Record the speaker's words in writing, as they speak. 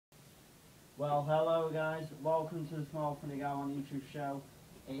Well, hello guys, welcome to the Small Funny Guy on YouTube show.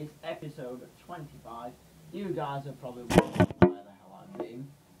 It is episode 25. You guys are probably wondering where the hell I've been,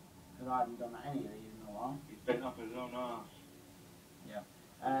 because I haven't done any of these in a while. He's bitten up his own arse.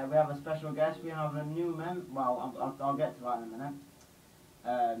 Yeah. We have a special guest. We have a new member. Well, I'll get to that in a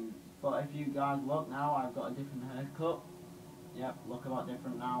minute. But if you guys look now, I've got a different haircut. Yep, look a lot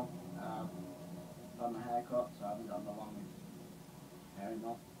different now. I've had my haircut, so I haven't got the long hair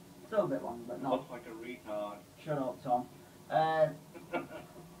anymore. Still a bit long, but not. Looks like a retard. Shut up, Tom.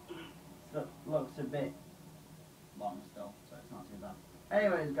 So looks a bit long still, so it's not too bad.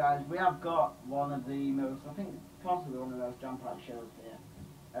 Anyways, guys, we have got one of the most, I think, possibly one of the most jam-packed shows here.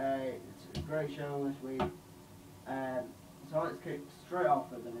 It's a great show this week. So let's kick straight off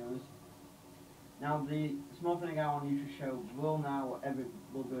with the news. Now, the Small Funny Guy on YouTube show will be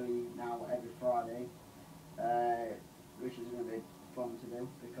now every Friday, which is going to be fun to do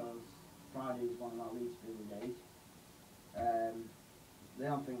because Friday is one of my least busy days. The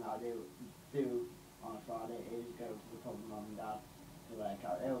only thing that I do on a Friday is go to the pub with mum and dad to their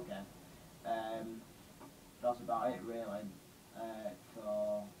karaoke. That's about it really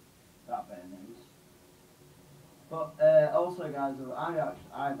for that bit of news. But also, guys,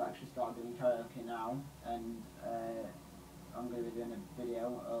 I've actually started doing karaoke now, and I'm going to be doing a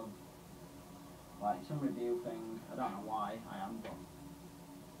video of like some review thing. I don't know why I am, but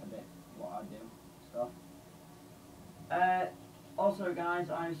a bit what I do stuff. Also,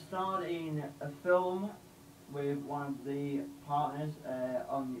 guys, I'm starting a film with one of the partners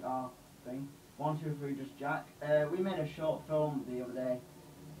on our thing. 1, 2, 3, Just Jack. We made a short film the other day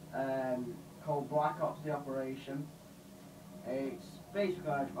called Black Ops: The Operation. It's basically,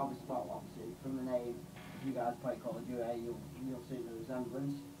 obviously from the name, if you guys play Call of Duty, you'll see the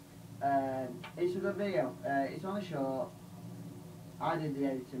resemblance. It's a good video. It's only short. I did the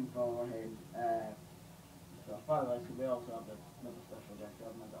editing for him. So by the way, so we also have another special guest. We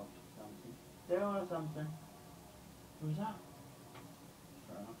have my dog, something. Doing something. Who's that?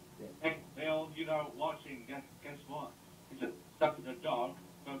 Fair enough. Hey, all you know, watching, guess what? It's a stuck in a dog,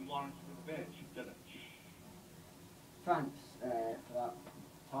 but Lawrence was a bitch. You did it. Thanks for that,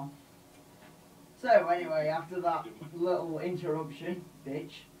 Tom. So anyway, after that little interruption,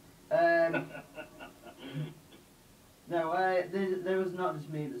 bitch. No, there was not just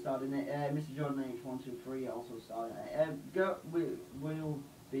me that started it. Mr. Jordan H123 also started it. We'll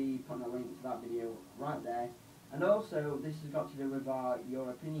be putting a link to that video right there. And also, this has got to do with your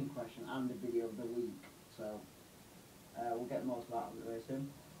opinion question and the video of the week. So we'll get more to that very soon.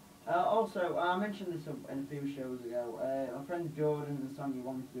 Also, I mentioned this in a few shows ago. My friend Jordan and Sonia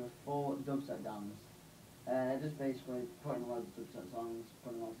wanted to do a full dubstep dance. Just basically putting loads of dubstep songs,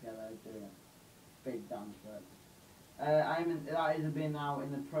 putting them all together, doing a big dance for it. That is being now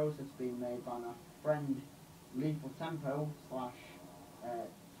in the process of being made by my friend Lethal Tempo /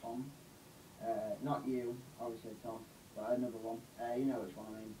 Tom. Not you, obviously Tom, but another one. You know which one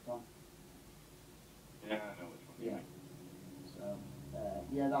I mean, Tom. Yeah, I know which one you mean. So,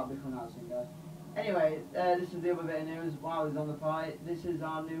 yeah, that'll be coming out soon, guys. Anyway, this is the other bit of news while he's on the pie. This is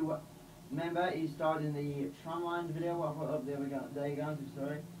our new member. He starred in the Tramline video I put up the other day, guys, I'm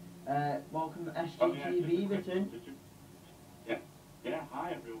sorry. Welcome to SGTV, Bitton. Yeah,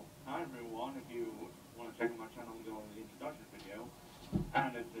 hi everyone. If you want to check out my channel and go on the introduction video,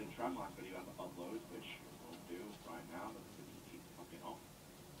 and it's the Tramline video I upload, which we'll do right now, because it just keeps fucking off.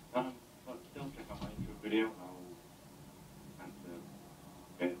 But still check out my intro video, I'll answer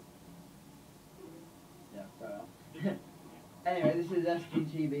it. Yeah, fair enough. Anyway, this is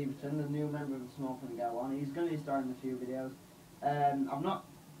SGTV Bitton, the new member of the Small Funny Guy1's. He's going to be starring in a few videos.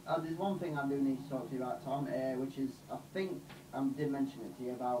 There's one thing I do need to talk to you about, Tom, which is, I think I did mention it to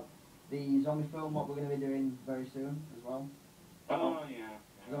you about the zombie film, what we're going to be doing very soon as well. Oh, yeah.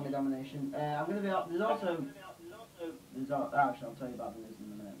 Zombie domination. I'm going to be up, actually I'll tell you about the news in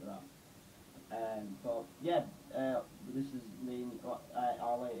a minute with that. But yeah, this is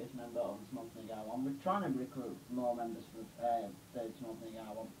our latest member of the Small Funny Guy1. We're trying to recruit more members for the Small Funny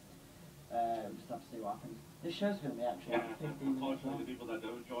Guy1. We'll just have to see what happens. This show's going to be actually 15 minutes long. Unfortunately, the people that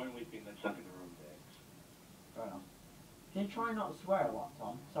don't join, we think they're stuck in their own dicks. Fair enough. Can you try not to swear a lot,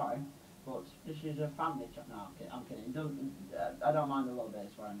 Tom? Sorry, but this is a family channel. No, I'm kidding. I don't mind a little bit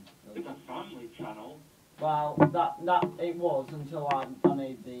of swearing. It's a family channel. Well, that it was until I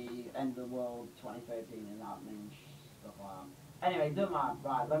made the End of the World 2013, and that means stuff like that. Anyway, doesn't matter.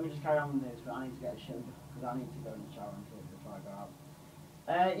 Right, let me just carry on with this, but I need to get a shower because I need to go in the shower and shit before I go out.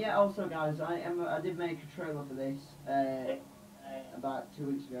 Yeah, also guys, I did make a trailer for this about 2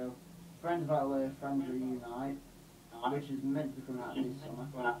 weeks ago. Friends Battle, Friends Reunite, which is meant to be coming out this summer.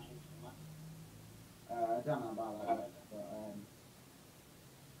 don't know about that yet, but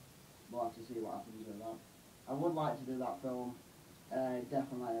we'll have to see what happens with that. I would like to do that film.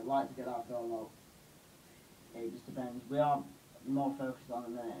 Definitely, I'd like to get that film up. It just depends. We are more focused on the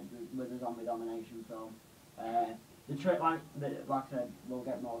minute with the zombie domination film. The trick, like I said, we'll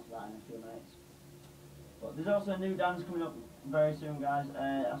get more to that in a few minutes. But there's also a new dance coming up very soon, guys.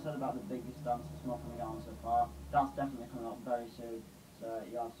 I said about the biggest dance TheSmallFunnyGuy1's so far. That's definitely coming up very soon, so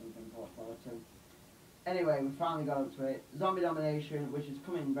you have something to look forward to. Anyway, we finally got up to it. Zombie Domination, which is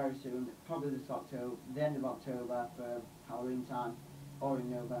coming very soon, probably this October, the end of October for Halloween time, or in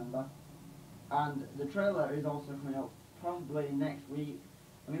November. And the trailer is also coming up probably next week.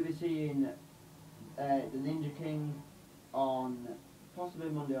 I'm going to be seeing the Ninja King on possibly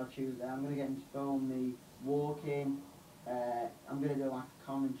Monday or Tuesday. I'm going to get him to film me walking. I'm going to do like a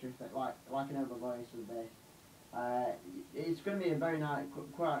commentary, like an over voice of this. It's going to be a very nice,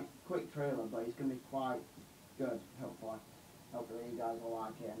 quite quick trailer, but it's going to be quite good, hopefully. Hopefully you guys will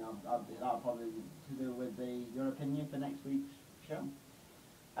like it, and that'll probably be to do with your opinion for next week's show.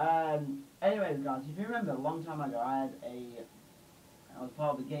 Anyways, guys, if you remember, a long time ago, I was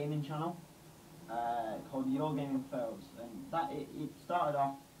part of the gaming channel called Your Gaming Photos, and it started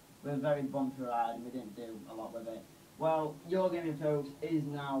off with a very bumpy ride, and we didn't do a lot with it. Well, Your Gaming Photos is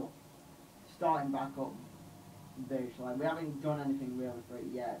now starting back up virtually. We haven't done anything really for it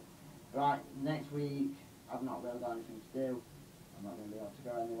yet. Right, next week, I've not really got anything to do. I'm not going to be able to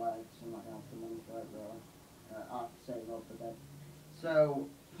go anywhere, because I'm not going to have the money for it, really. I have to save up for that. So,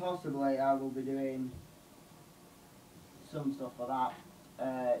 possibly I will be doing some stuff for that.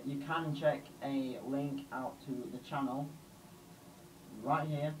 You can check a link out to the channel right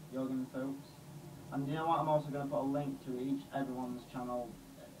here, Your Gaming Photos. And you know what, I'm also going to put a link to everyone's channel.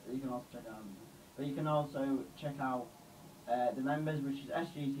 You can also check out. But you can also check out the members, which is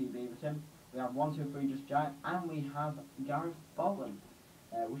SGT Beaverton. We have 123 Just Jack, and we have Gareth Bolton,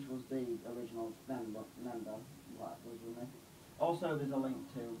 which was the original member that was with me. Also, there's a link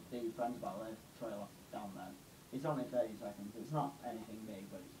to the Friends About Live trailer down there. It's only 30 seconds. It's not anything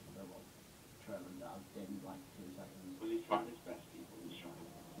big, but it's a little trailer that I did in like 2 seconds. Well, he's trying his best, people. He's trying.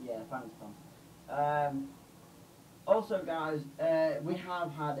 Yeah, thanks, Tom. Also, guys, we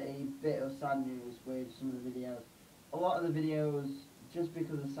have had a bit of sad news with some of the videos. A lot of the videos, just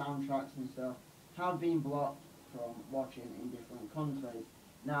because of soundtracks and stuff, have been blocked from watching in different countries.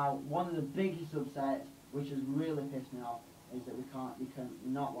 Now, one of the biggest upsets, which has really pissed me off, is that we can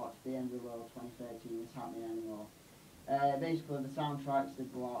not watch The End of the World 2013 is happening anymore. Basically, the soundtracks they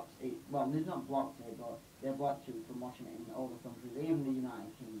blocked it. Well, they've not blocked it, but they blocked you from watching it in all the countries, even the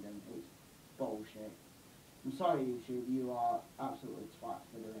United Kingdom. It's bullshit. I'm sorry, YouTube, you are absolutely twats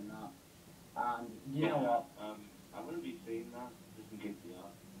for doing that. And you know what? I wouldn't be saying that just in case they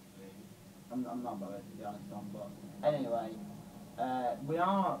are. I'm not bothered, to be honest, Tom, but anyway,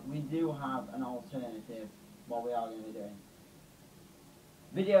 we do have an alternative. What we are going to be doing.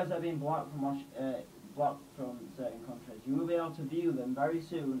 Videos that have been blocked from certain countries. You will be able to view them very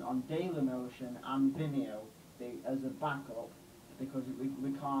soon on Dailymotion and Vimeo as a backup, because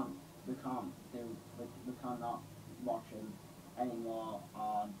we cannot watch them anymore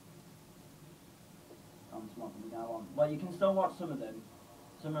on TheSmallFunnyGuy1. Well, you can still watch some of them.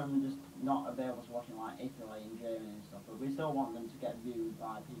 Some of them are just not available to watch in like Italy and Germany and stuff, but we still want them to get viewed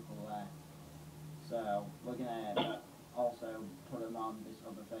by people there. So we're gonna also put them on this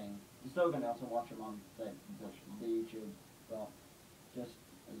other thing. You're still gonna also watch them on the YouTube, but just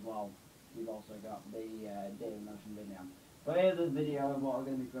as well, you've also got the Dailymotion video. But here's the video of what we're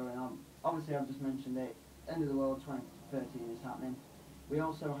going to be going on. Obviously, I've just mentioned it. End of the World 2013 is happening. We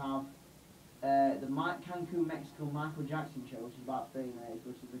also have the Cancun, Mexico Michael Jackson show, which is about 30 minutes,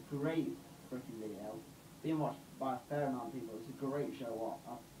 which is a great freaking video. Being watched by a fair amount of people. It's a great show what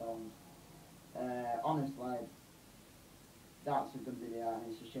I've filmed. Honestly, that's a good video,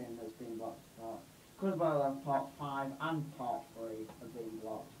 and it's a shame that it's been blocked. Could have part 5 and part 3 have been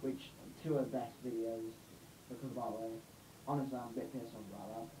blocked, which two of the best videos because honestly, I'm a bit pissed off about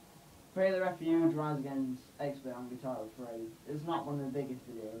that. Pray the Refuge, Rise Against Expert on Guitar 3. It's not one of the biggest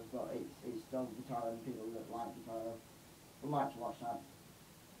videos, but it's still Guitar, and people that like Guitar would like to watch that.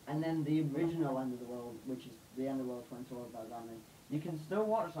 And then the original End of the World, which is the End of the World 2012 by Danny. You can still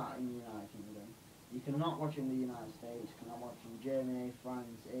watch that in the United Kingdom. You cannot watch it in the United States. You cannot watch it in Germany,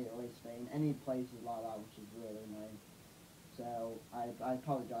 France, Italy, Spain, any places like that, which is really annoying. So I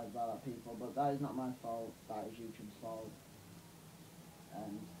apologise about that, people, but that is not my fault. That is YouTube's fault.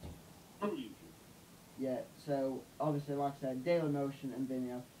 And yeah, so obviously, like I said, Dailymotion and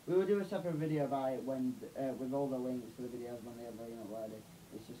Vimeo. We will do a separate video about it when with all the links to the videos when they're being uploaded.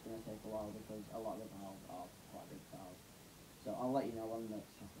 It's just going to take a a while because a lot of the files are quite big files. So I'll let you know when the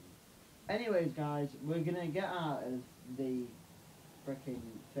next happens. Anyways, guys, we're gonna get out of the freaking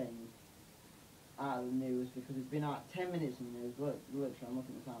thing, out of the news, because it's been out 10 minutes in the news. Look, literally, I'm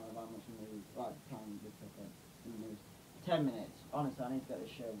looking at the time of how much news, like time we took it in the news. 10 minutes. Honestly, I need to get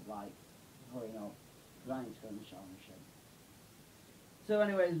this show, like, hurrying up, because I need to go in the shower and shit. So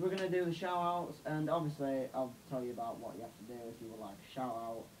anyways, we're going to do the shoutouts, and obviously I'll tell you about what you have to do if you would like a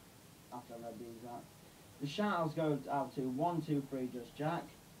shoutout after I've read these out. The shoutouts go out to 123 Just Jack,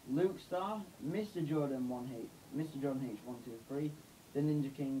 Luke Star, Mr. Jordan H123, The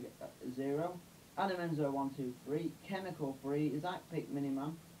Ninja King 0, Animenzo 123, Chemical Free, Zach Pick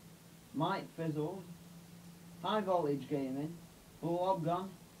Miniman, Mike Fizzled, High Voltage Gaming, Blobgon,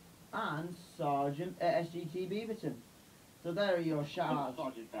 and Sergeant SGT Beaverton. So there are your shoutouts.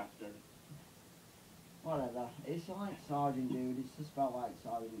 Sergeant bastard. Whatever. It's like Sergeant, dude. It's just spelled like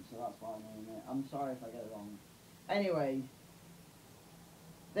Sergeant, so that's why I name it. I'm sorry if I get it wrong. Anyway,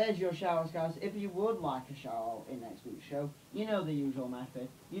 there's your shoutouts, guys. If you would like a shoutout in next week's show, you know the usual method.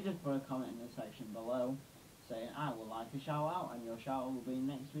 You just put a comment in the section below saying, I would like a shoutout, and your shoutout will be in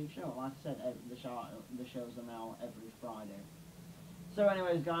next week's show. Like I said, the shows are now every Friday. So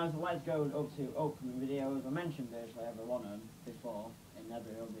anyways, guys, let's go up to upcoming videos. I mentioned virtually every one of them before in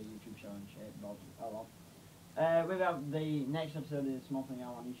every other YouTube show and shit, but oh well. We've got the next episode of the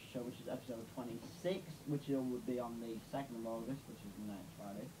TheSmallFunnyGuy1's show, which is episode 26, which will be on the 2nd of August, which is next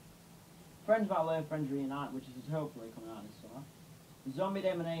Friday. Friends Battle Earth, Friends Reunite, which is hopefully coming out this summer. Zombie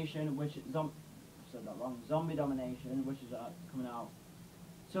Domination, which is Zombie Domination, which is coming out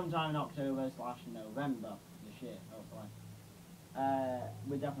sometime in October/November this year, hopefully.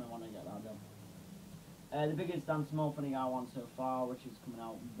 We definitely want to get that done. The biggest TheSmallFunnyGuy1's so far, which is coming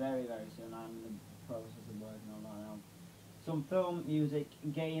out very, very soon. I'm in the process of working on that now. Some film, music,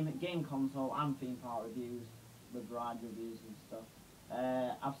 game console, and theme park reviews with ride reviews and stuff.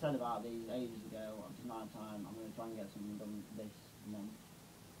 I've said about these ages ago. It's night time. I'm going to try and get something done this month.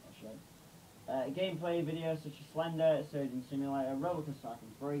 Gameplay videos such as Slender, Surgeon Simulator, Rollercoaster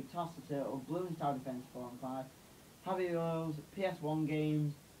Tycoon 3, Toss the Turtle, Bloons Tower Defense 4 and 5, Happy Wheels, PS1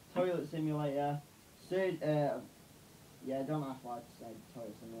 games, Toilet Simulator, yeah, don't ask why to say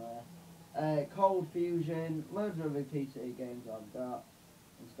Toilet Simulator, Cold Fusion, loads of other PC games I've got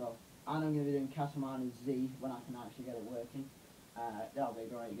and stuff. And I'm going to be doing Castlevania Z when I can actually get it working. That'll be a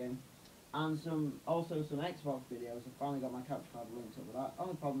great game. And also some Xbox videos. I've finally got my capture card linked up with that.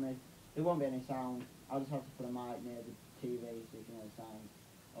 Only problem is there won't be any sound. I'll just have to put a mic near the TV so you can hear the sound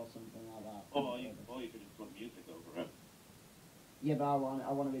or something like that. Or you could just put music over it. Yeah, but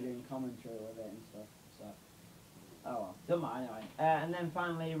I want to be doing commentary with it and stuff. So, oh well, doesn't matter anyway. And then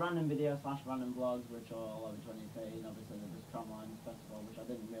finally, random videos / random vlogs, which are all over 20p. And obviously there's Tramlines Festival, which I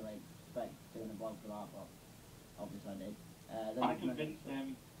didn't really expect doing a vlog for that, but obviously I did. I convinced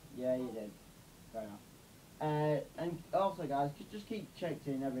him. Yeah, you did. Fair enough. And also, guys, just keep checked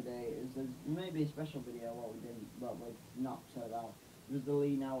in every day. There's maybe a special video what we've not said out. It was the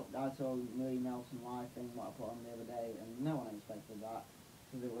I saw Lee Nelson live thing what I put on the other day, and no one expected that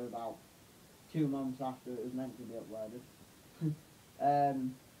because it was about 2 months after it was meant to be uploaded.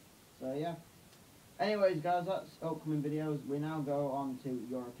 So yeah. Anyways, guys, that's upcoming videos. We now go on to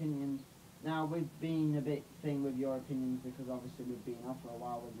your opinions. Now, we've been a bit thing with your opinions because obviously we've been off for a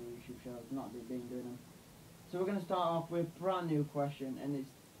while with the YouTube shows, not been doing them. So we're going to start off with a brand new question, and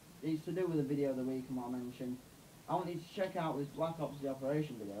it's to do with the video of the week and what I mentioned. I want you to check out this Black Ops The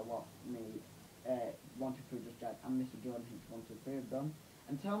Operation video, what me, 123 Just Jack and Mr. Jordan H123 have done,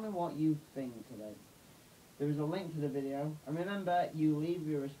 and tell me what you think of it. There is a link to the video, and remember, you leave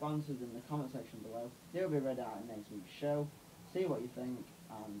your responses in the comment section below. They'll be read out in next week's show. See what you think,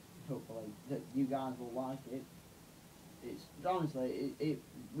 and hopefully that you guys will like it. It's honestly,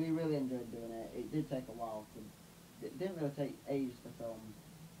 we really enjoyed doing it. It did take a while. It didn't really take ages to film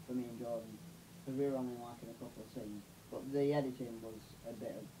for me and Jordan, because we were only like in a couple of scenes. But the editing was a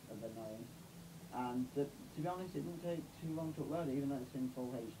bit of annoying. And to be honest, it didn't take too long to upload it, even though it's in full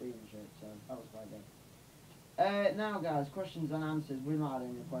HD and shit. So that was quite good. Now, guys, questions and answers. We've not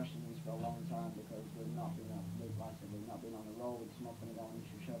had any questions for a long time because we've not been on the roll with the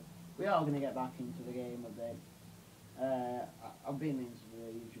TheSmallFunnyGuy1's show. We are going to get back into the game a bit. I've been into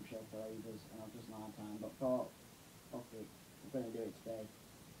the YouTube show for ages and I've just not had time, but thought, okay, we're going to do it today.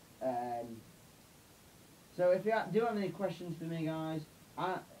 So if you do have any questions for me, guys,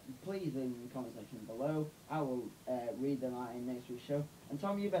 please leave them in the comment section below. I will read them out in next week's show. And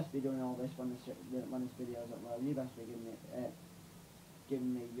Tom, you best be doing all this when this video is uploaded. You best be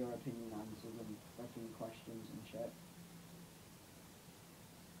giving me your opinion, answers, and fucking questions and shit.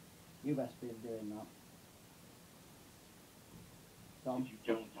 You best be doing that. Dom? If you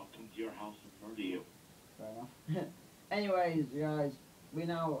don't, I'll come to your house and murder you. Fair enough. Anyways, guys, we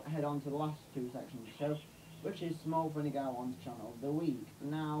now head on to the last two sections of the show, which is TheSmallFunnyGuy1's channel of the week.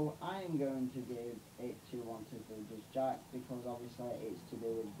 Now, I am going to give it to 123 Just Jack, because obviously it's to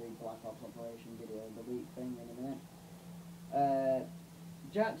do with the Black Ops Operation video of the week thing in a minute.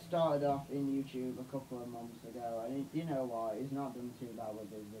 Jack started off in YouTube a couple of months ago, and you know what, he's not done too bad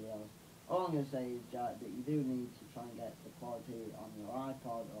with his videos. All I'm going to say is, Jack, that you do need to try and get the quality on your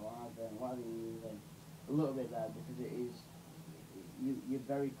iPod or iPhone, whatever you're using, a little bit better, because it is, you're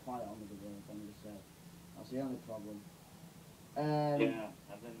very quiet on the videos, I'm going to say. That's the only problem. Yeah,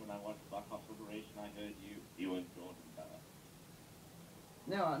 and then when I watched Black Ops Operation, I heard you weren't doing better.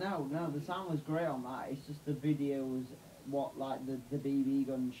 No, the sound was great on that, it's just the videos, what, like the BB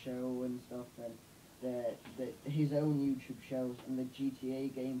gun show and stuff, and his own YouTube shows and the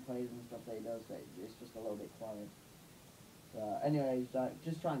GTA gameplays and stuff that he does, it's just a little bit quiet. So, anyways,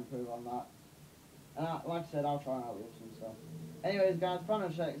 just try and improve on that. And like I said, I'll try and help you with some stuff. Anyways, guys,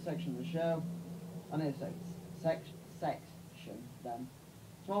 final section of the show. I know section then.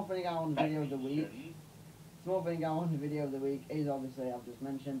 TheSmallFunnyGuy1's video of the week. TheSmallFunnyGuy1's video of the week is obviously, I've just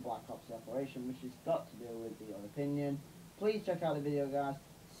mentioned, Black Ops Operation, which has got to do with your opinion. Please check out the video, guys.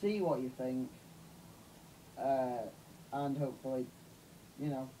 See what you think. And hopefully,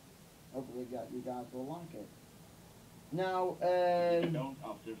 hopefully you guys will like it. Now, if you don't,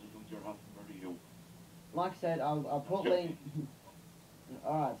 I'll seriously come to your house and murder you. Like I said, I'll put links.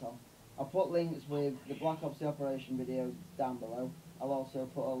 Alright, Tom. I'll put links with the Black Ops Operation video down below. I'll also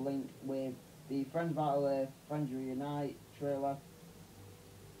put a link with the Friends Battle Earth, Friends Reunite trailer,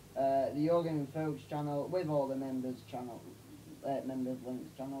 the Your Gaming Folks channel with all the members' links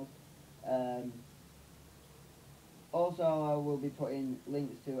channels. Also, I will be putting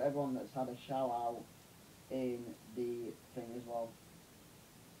links to everyone that's had a shout out in the thing as well.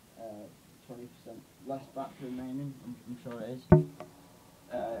 20% less battery remaining, I'm sure it is.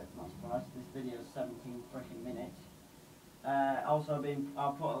 Not surprised, this video is 17 freaking minutes. Also,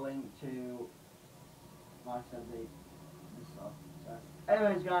 I'll put a link to, like I said, this stuff. So,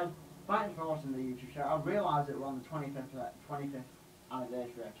 anyways, guys, thanks for watching the YouTube show. I realised that we're on the 25th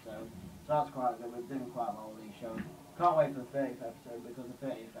anniversary episode, so that's quite good. We're doing quite well with these shows. Can't wait for the 30th episode, because the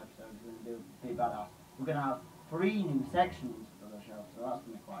 30th episode is going to be badass. We're going to have 3 new sections for the show, so that's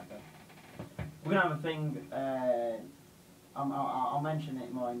going to be quite good. We're going to have a thing, I'll mention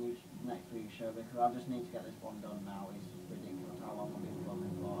it more in next week's show, because I just need to get this one done now. It's ridiculous how long I've been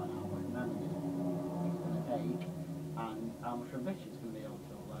filming for, and how much memory it's going to take, and how much rubbish it's going to be able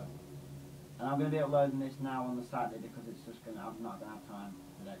to upload. And I'm going to be uploading this now on the Saturday, because it's just going to, I'm not going to have time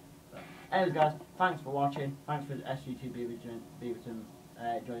today. So, anyways, guys, thanks for watching. Thanks for SG2 Beaverton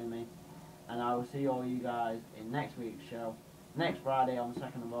joining me. And I will see all you guys in next week's show. Next Friday on the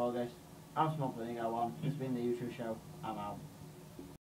 2nd of August. I'm TheSmallFunnyGuy1. This has been the YouTube show. I'm out.